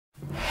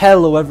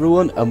Hello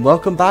everyone and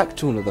welcome back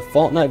to another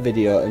Fortnite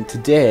video, and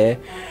today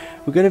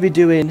we're going to be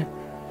doing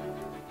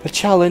a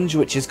challenge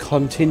which is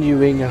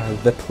continuing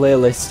the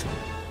playlist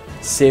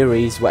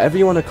series, whatever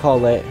you want to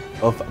call it,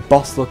 of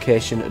boss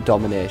location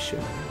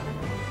domination.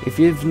 If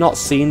you've not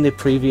seen the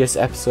previous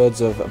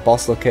episodes of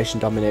boss location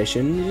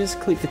domination, you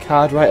just click the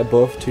card right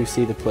above to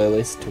see the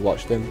playlist to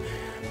watch them.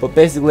 But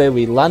basically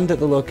we land at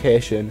the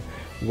location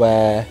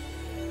where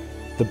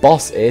the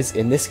boss is.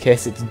 In this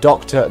case it's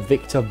Dr.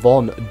 Victor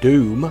Von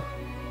Doom.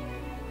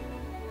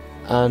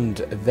 And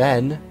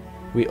then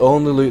we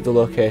only loot the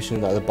location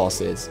that the boss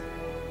is.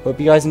 Hope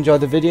you guys enjoyed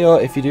the video.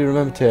 If you do,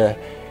 remember to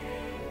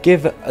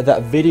give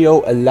that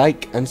video a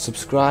like and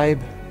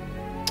subscribe.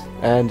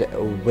 And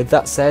with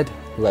that said,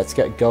 let's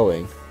get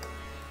going.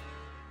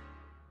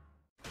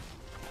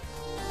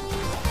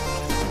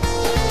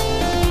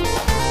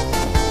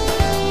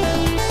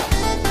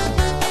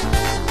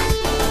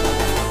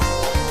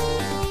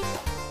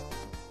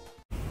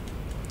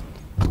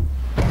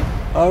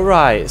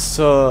 Alright,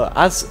 so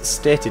as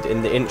stated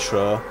in the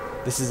intro,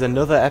 this is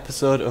another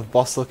episode of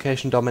boss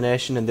location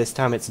domination, and this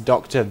time it's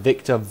Dr.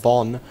 Victor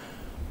Von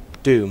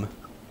Doom.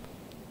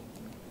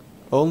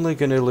 Only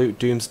gonna loot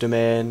Doom's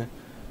domain.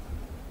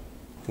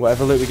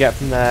 Whatever loot we get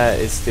from there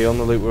is the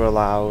only loot we're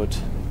allowed.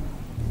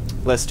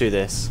 Let's do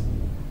this.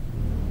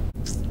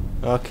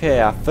 Okay,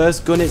 our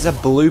first gun is a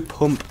blue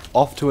pump,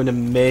 off to an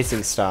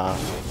amazing start.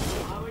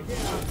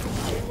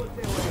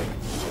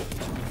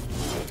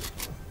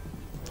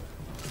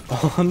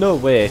 Oh, no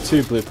way,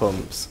 2 blue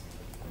pumps.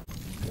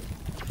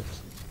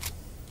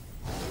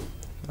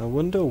 I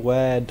wonder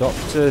where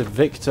Dr.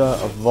 Victor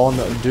Von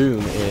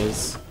Doom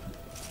is.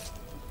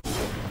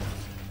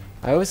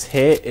 I always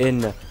hate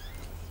in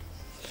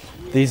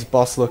these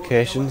boss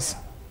locations,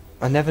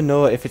 I never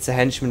know if it's a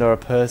henchman or a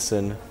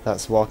person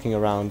that's walking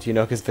around, you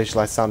know, because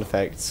visualize sound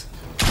effects.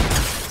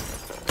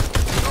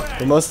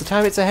 But most of the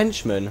time it's a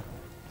henchman.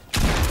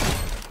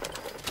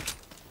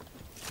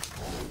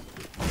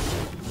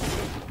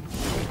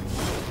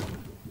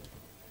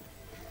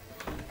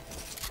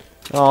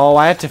 Oh,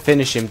 I had to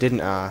finish him,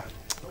 didn't I?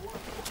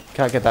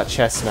 Can't get that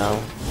chest now.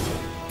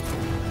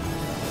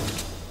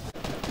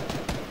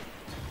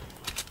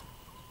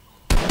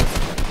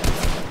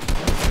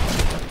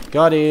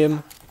 Got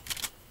him.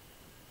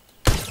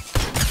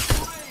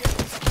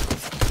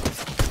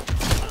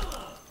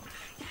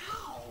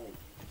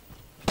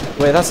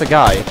 Wait, that's a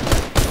guy.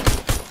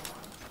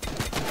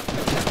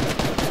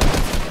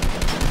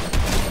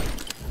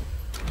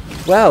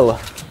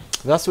 Well,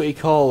 that's what you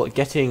call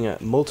getting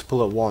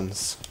multiple at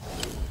once.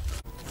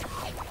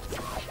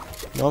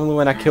 Normally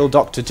when I kill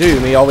Dr.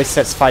 Doom, he always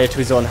sets fire to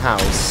his own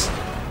house.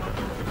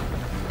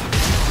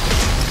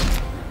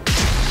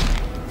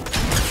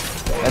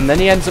 And then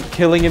he ends up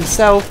killing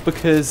himself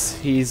because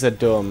he's a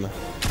dumb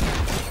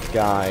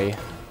guy.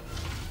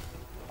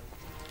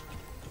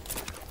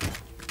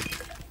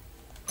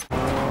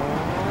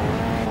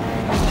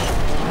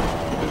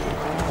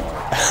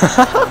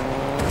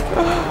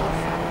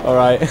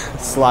 Alright,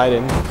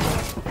 sliding.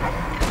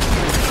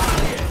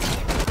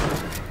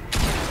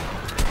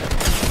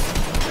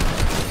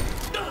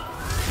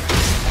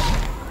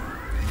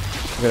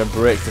 I'm gonna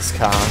break this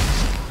car.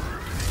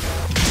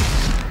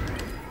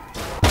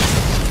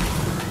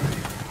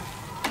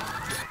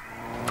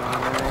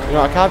 You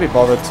know, I can't be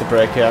bothered to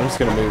break it, I'm just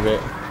gonna move it.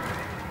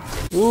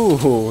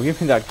 Ooh, give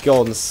me that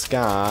golden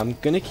scar. I'm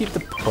gonna keep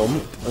the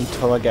pump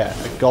until I get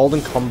a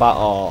golden combat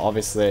ore,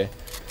 obviously.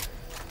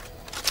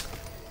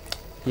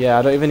 Yeah,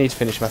 I don't even need to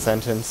finish my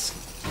sentence.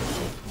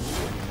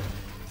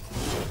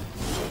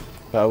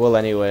 But I will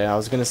anyway. I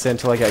was gonna say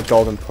until I get a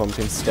golden pump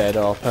instead,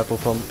 or purple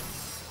pump.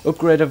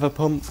 Upgrade of a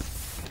pump.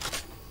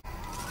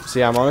 So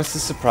yeah, I'm honestly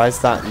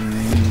surprised that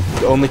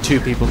only 2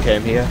 people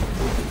came here.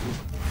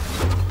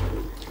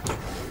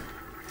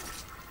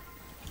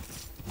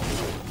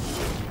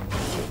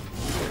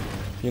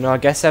 You know, I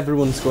guess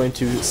everyone's going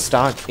to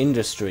Stark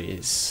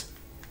Industries.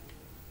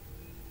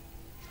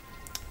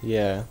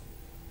 Yeah.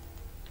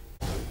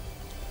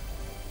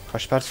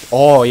 Crash pad.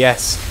 Oh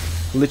yes,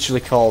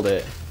 literally called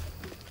it.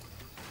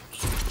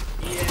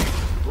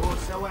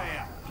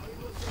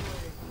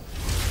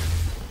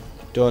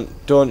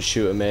 Don't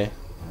shoot at me.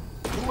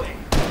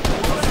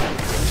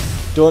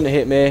 Don't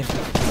hit me.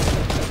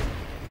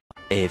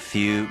 A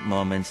few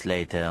moments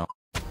later.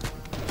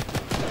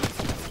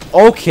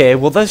 Okay,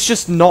 well that's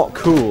just not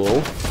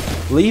cool.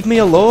 Leave me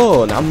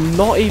alone. I'm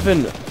not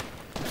even...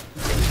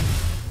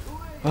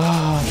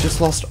 Oh, I've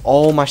just lost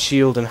all my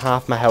shield and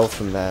half my health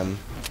from them.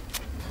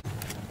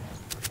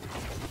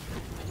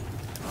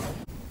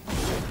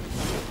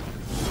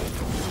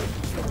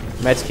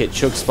 Medkit,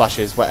 chug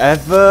splashes,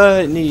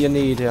 whatever you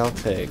need, I'll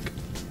take.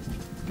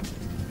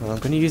 Well, I'm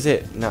going to use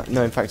it. No,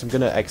 in fact, I'm going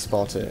to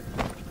export it.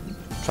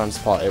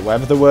 Transport it,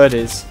 whatever the word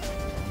is.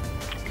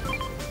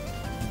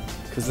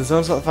 Because there's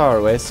no sort of far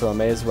away, so I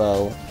may as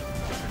well,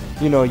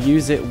 you know,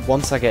 use it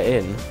once I get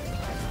in.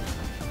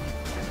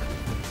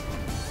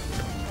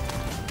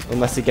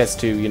 Unless it gets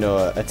to, you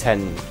know, a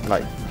 10,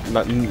 like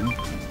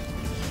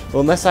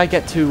Well, unless I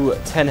get to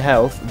 10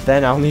 health,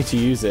 then I'll need to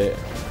use it.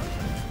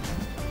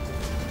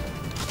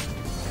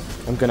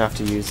 I'm gonna have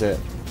to use it.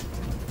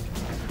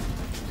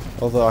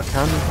 Although I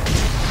can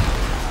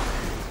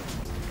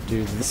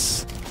do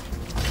this.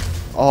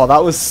 Oh, that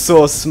was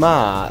so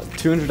smart.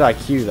 200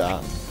 IQ,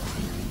 that.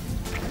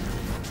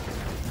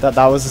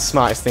 That was the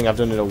smartest thing I've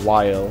done in a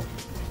while.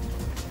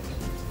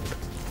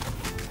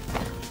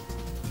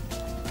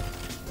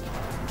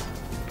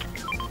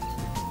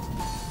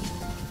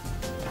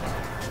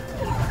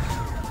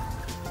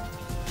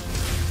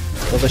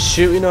 Well, the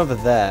shooting over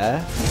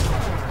there.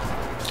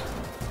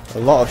 A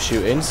lot of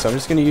shooting, so I'm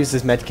just going to use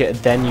this medkit and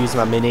then use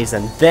my minis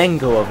and then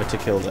go over to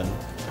kill them.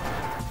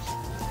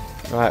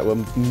 Alright,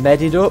 we're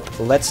medded up.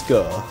 Let's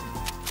go.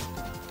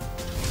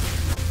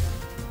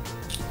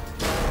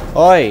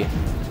 Oi!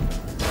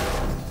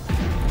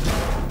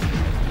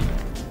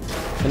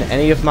 Can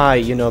any of my,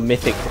 you know,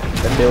 mythic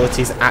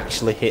abilities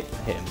actually hit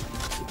him?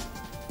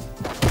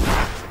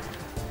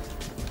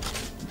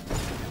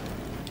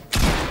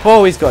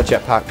 Oh, he's got a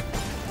jetpack.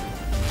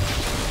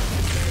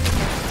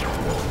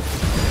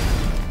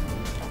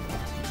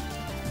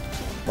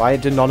 Why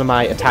did none of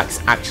my attacks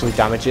actually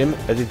damage him?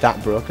 Are they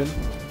that broken?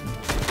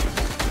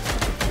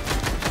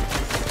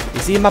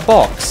 Is he in my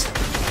box?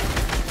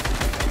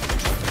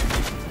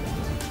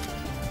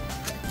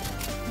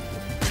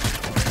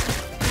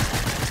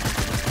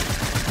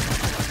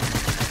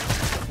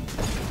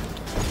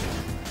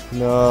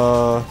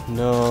 No,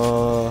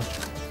 no.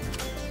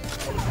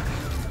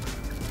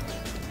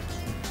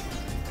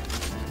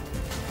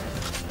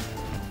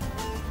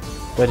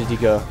 Where did he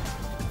go?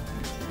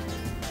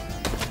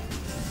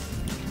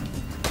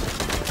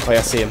 Oh yeah,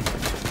 I see him.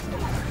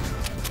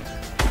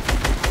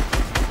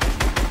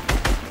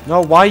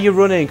 No, why are you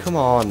running? Come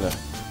on. Right,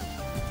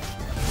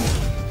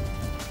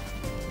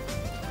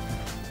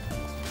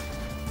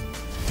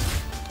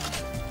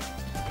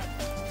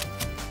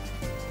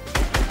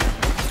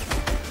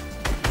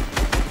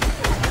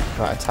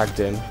 I tagged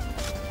him.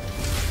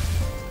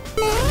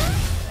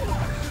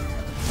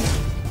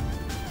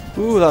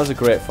 Ooh, that was a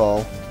great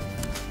fall.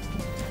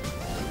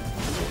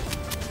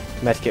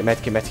 Medkit,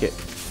 medkit, medkit.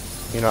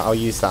 You know, I'll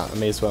use that. I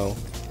may as well.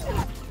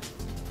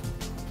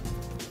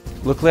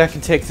 Luckily, I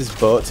can take this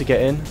boat to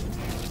get in.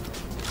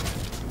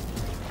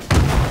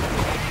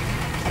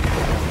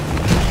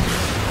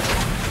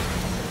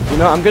 You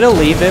know, I'm gonna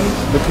leave him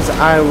because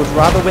I would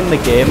rather win the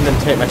game than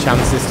take my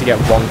chances to get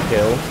one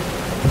kill.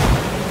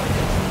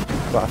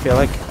 But I feel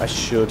like I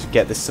should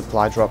get this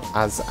supply drop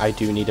as I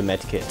do need a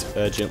medkit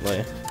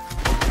urgently.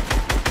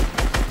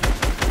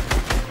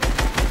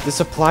 The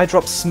supply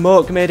drop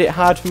smoke made it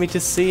hard for me to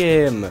see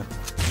him.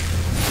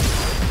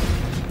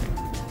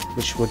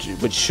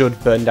 Which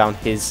should burn down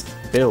his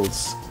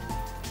builds.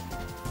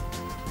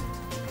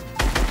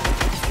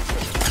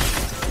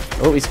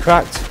 Oh, he's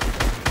cracked.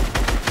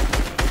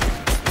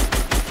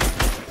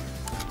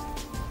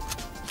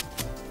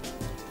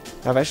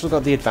 I've actually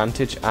got the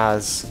advantage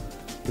as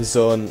the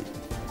zone.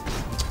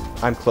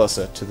 I'm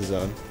closer to the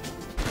zone.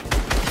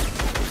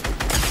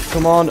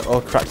 Come on.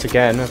 Oh, cracked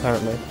again,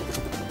 apparently.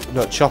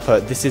 No, Chopper,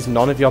 this is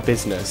none of your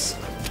business.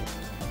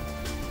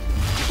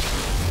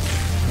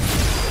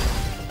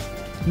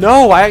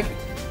 No, I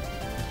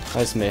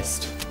just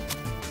missed.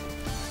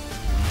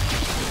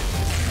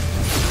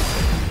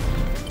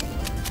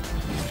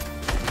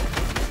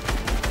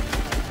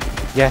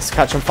 Yes,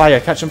 catch on fire,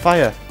 catch on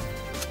fire.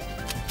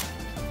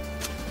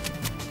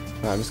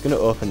 Right, I'm just gonna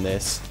open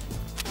this.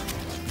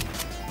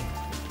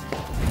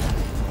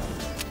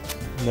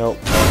 No.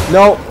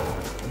 No!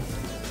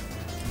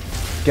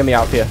 Get me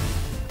out of here.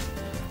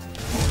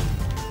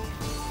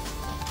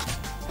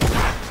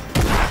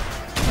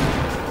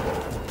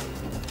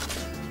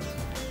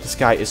 This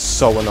guy is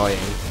so annoying.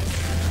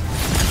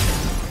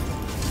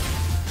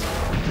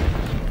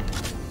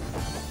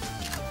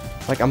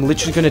 Like, I'm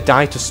literally gonna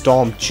die to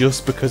Storm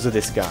just because of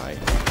this guy.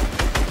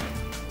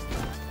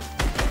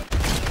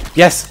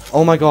 Yes!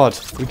 Oh my god,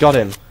 we got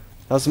him.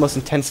 That was the most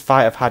intense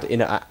fight I've had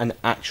in an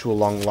actual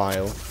long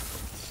while.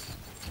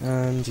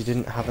 And he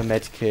didn't have a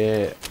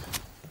medkit.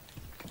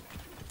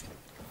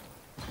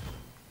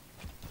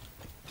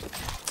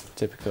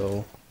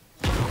 Typical.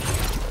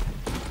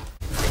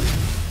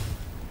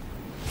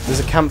 There's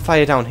a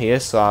campfire down here,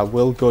 so I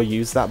will go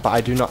use that, but I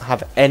do not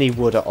have any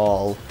wood at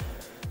all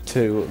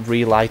to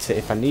relight it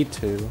if I need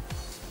to.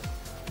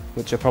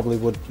 Which I probably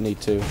would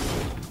need to.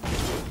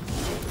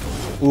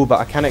 Ooh, but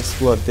I can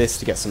explode this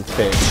to get some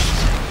fish.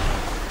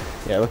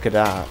 Yeah, look at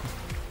that.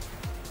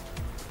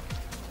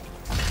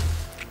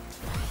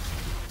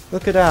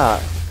 Look at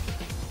that.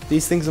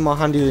 These things are more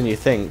handy than you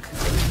think.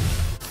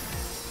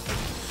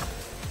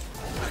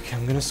 Okay,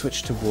 I'm gonna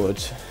switch to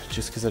wood,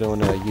 just because I don't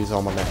want to use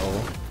all my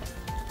metal.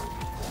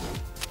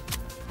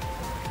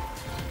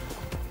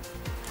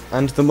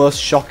 And the most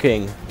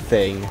shocking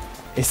thing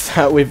is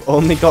that we've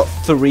only got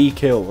 3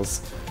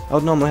 kills. I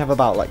would normally have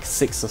about like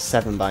 6 or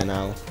 7 by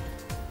now.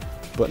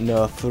 But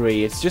no,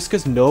 3. It's just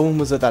because no one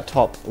was at that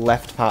top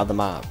left part of the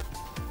map.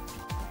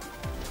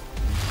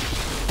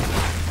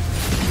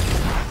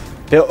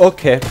 But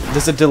okay,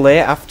 there's a delay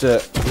after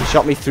he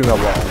shot me through my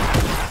wall.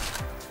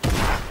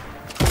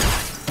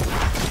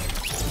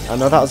 I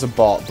know that was a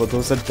bot, but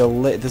there's a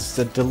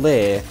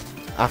delay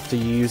after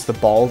you use the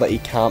ball that you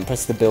can't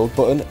press the build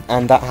button,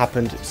 and that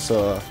happened,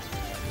 so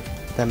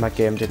then my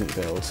game didn't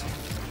build.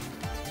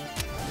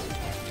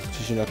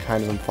 Which is, you know,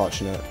 kind of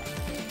unfortunate.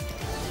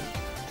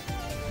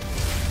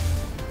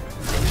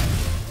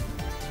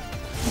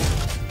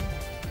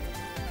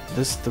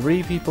 There's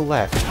 3 people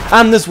left.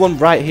 And there's one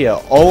right here.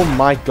 Oh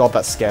my god,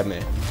 that scared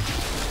me.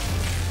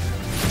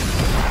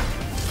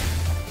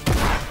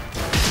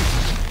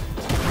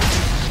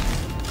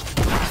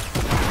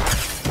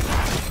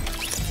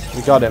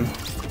 We got him.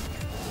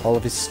 All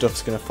of his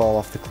stuff's gonna fall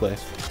off the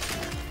cliff.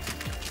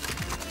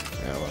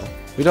 Yeah, well.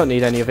 We don't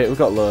need any of it. We've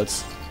got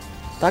loads.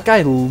 That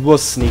guy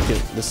was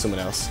sneaking. There's someone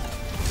else.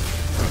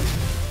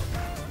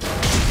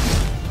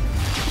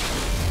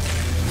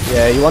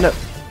 Yeah, you wanna...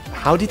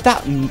 How did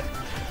that...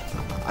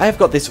 I have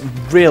got this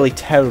really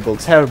terrible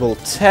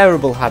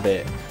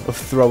habit of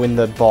throwing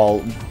the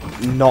ball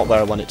not where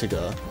I want it to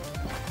go.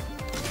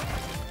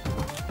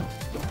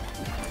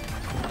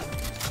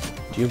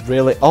 Do you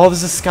really... Oh,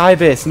 there's a sky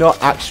base,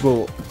 not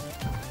actual...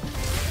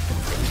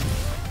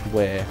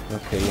 Where?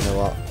 Okay, you know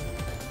what?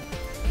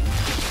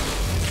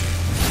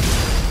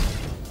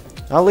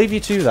 I'll leave you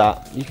to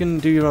that. You can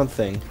do your own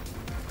thing.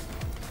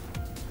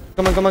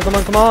 Come on, come on, come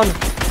on, come on!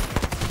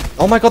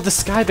 Oh my god, the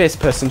sky base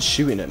person's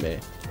shooting at me.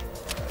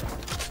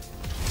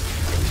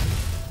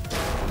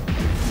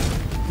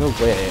 No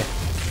way.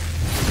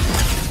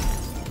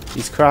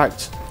 He's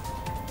cracked.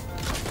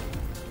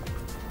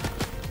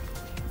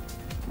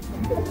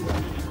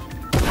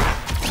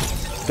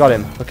 Got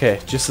him. Okay,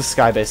 just the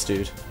skybase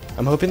dude.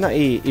 I'm hoping that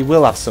he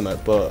will have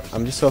summit, but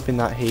I'm just hoping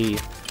that he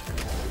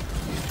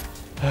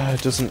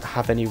doesn't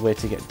have any way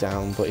to get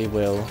down, but he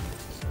will.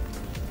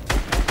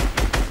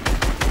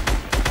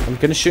 I'm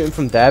gonna shoot him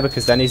from there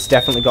because then he's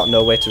definitely got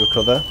no way to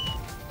recover.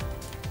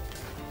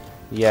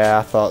 Yeah,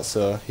 I thought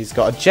so. He's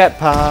got a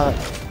jetpack.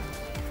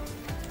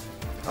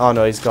 Oh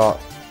no, he's got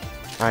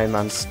Iron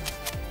Man's.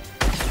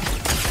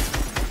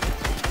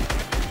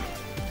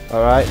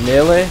 Alright,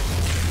 nearly.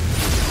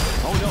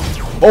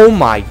 Oh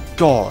my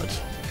god.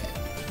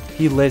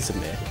 He lasered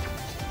me.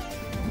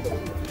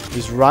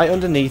 He's right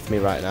underneath me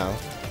right now.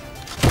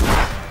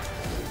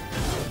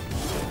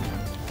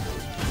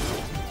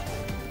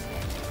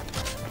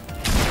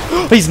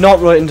 He's not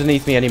right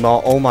underneath me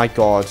anymore. Oh my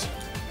god.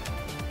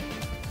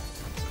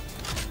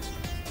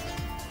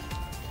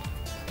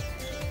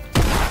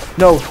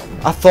 No,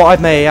 I thought I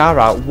had my AR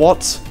out.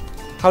 What?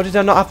 How did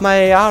I not have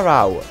my AR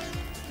out?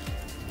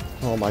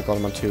 Oh my god,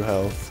 I'm on 2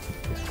 health.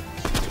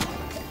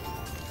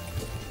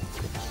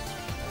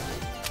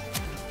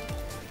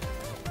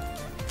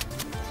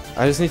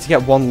 I just need to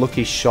get one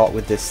lucky shot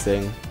with this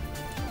thing.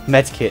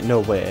 Medkit, no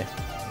way.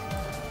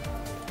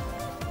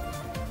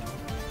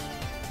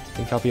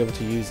 Think I'll be able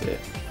to use it.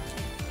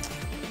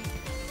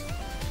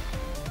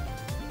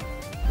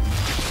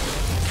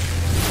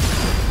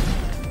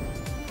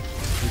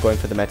 I'm going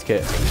for the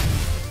medkit.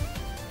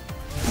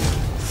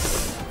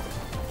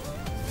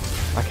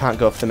 I can't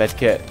go for the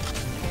medkit.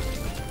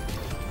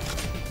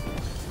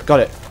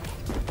 Got it.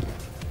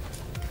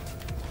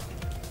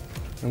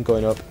 I'm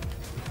going up.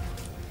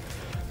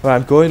 Right,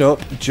 I'm going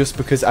up just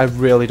because I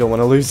really don't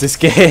want to lose this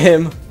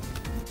game.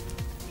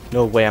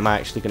 No way am I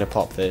actually going to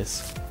pop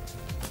this.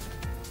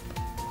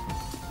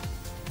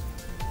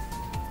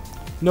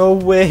 No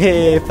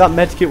way! If that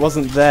medkit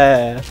wasn't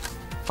there.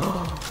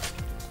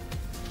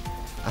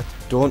 I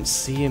don't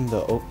see him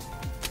though.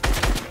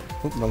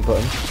 Oh, wrong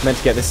button. Meant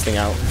to get this thing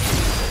out.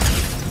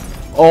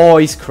 Oh,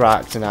 he's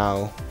cracked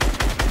now.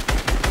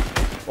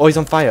 Oh, he's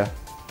on fire.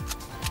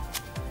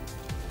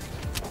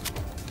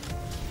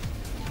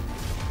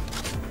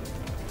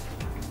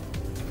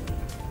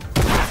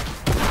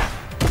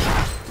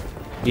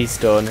 He's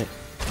done.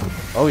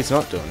 Oh, he's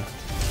not done.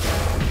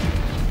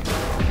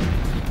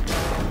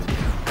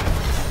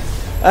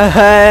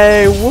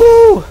 Hey,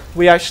 woo!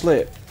 We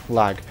actually...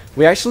 Lag.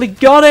 We actually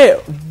got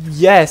it!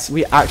 Yes,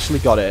 we actually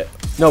got it.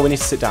 No, we need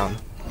to sit down.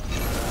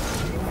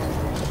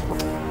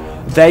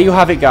 There you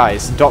have it,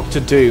 guys. Dr.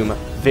 Doom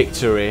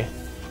Victory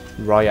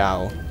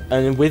Royale.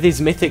 And with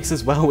his mythics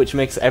as well, which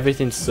makes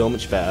everything so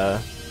much better.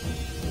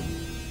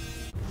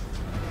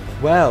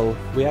 Well,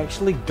 we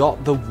actually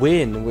got the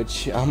win,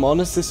 which I'm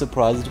honestly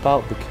surprised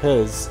about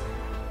because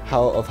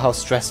of how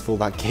stressful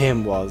that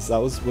game was. That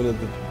was one of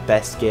the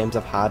best games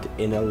I've had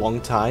in a long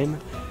time.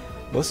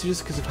 Mostly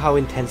just because of how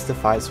intense the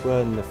fights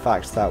were and the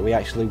fact that we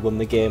actually won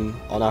the game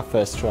on our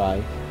first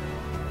try.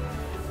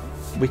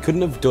 We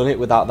couldn't have done it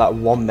without that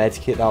one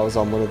medkit that was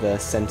on one of the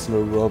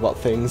Sentinel robot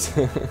things.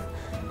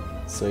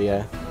 So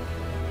yeah.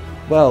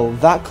 Well,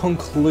 that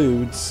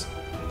concludes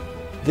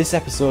this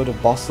episode of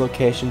Boss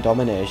Location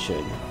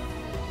Domination.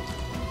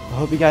 I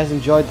hope you guys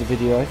enjoyed the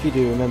video. If you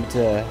do, remember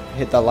to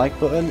hit that like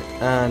button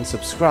and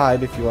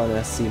subscribe if you want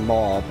to see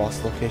more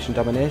Boss Location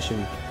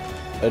Domination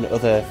and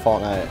other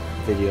Fortnite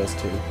videos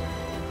too.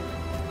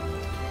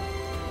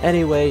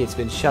 Anyway, it's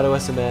been Shadow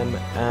SMM,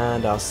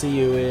 and I'll see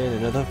you in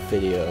another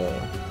video.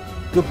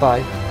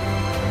 Goodbye.